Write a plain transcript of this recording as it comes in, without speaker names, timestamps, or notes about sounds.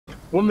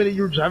1 minute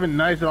you were driving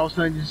nice, and all of a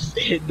sudden you just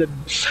hit the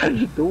side of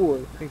the door.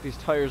 I think these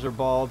tires are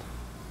bald.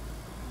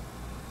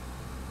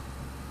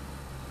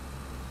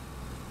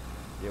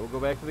 Yeah, we'll go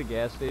back to the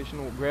gas station.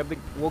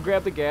 We'll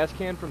grab the gas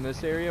can from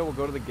this area. We'll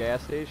go to the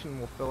gas station.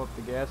 We'll fill up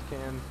the gas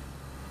can.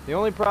 The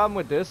only problem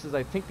with this is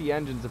I think the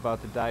engine's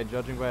about to die,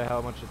 judging by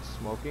how much it's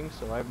smoking.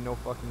 So I have no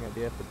fucking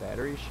idea if the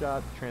battery's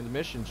shot, the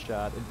transmission's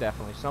shot. It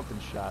definitely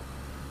something's shot.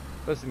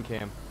 Listen,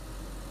 Cam.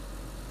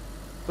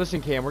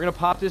 Listen, Cam. We're gonna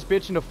pop this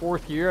bitch into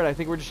 4th gear, and I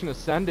think we're just gonna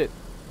send it.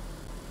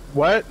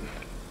 What?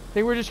 I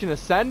think we're just gonna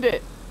send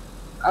it.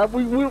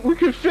 We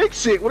can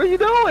fix it. What are you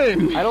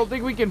doing? I don't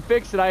think we can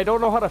fix it. I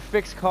don't know how to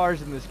fix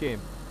cars in this game.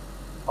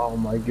 Oh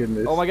my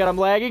goodness. Oh my god, I'm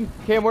lagging.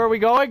 Cam, where are we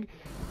going?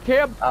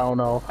 Cam? I don't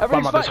know.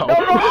 Everything's I'm fine. at this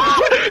No, no, no.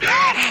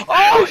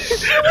 Oh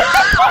shit!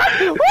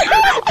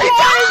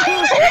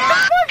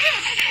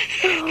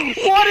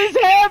 What is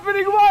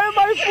happening? Why am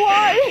I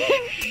flying?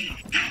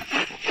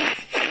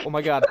 Oh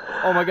my god.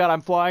 Oh my god,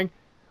 I'm flying.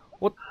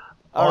 What?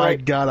 All right.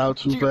 I got out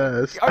too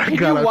fast. Can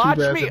you watch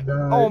me?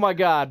 Oh my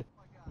god.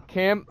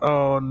 Cam?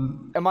 Oh,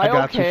 am I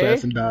got okay? too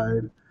fast and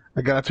died.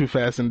 I got too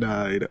fast and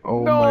died.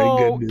 Oh no,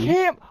 my goodness.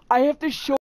 Cam, I have to show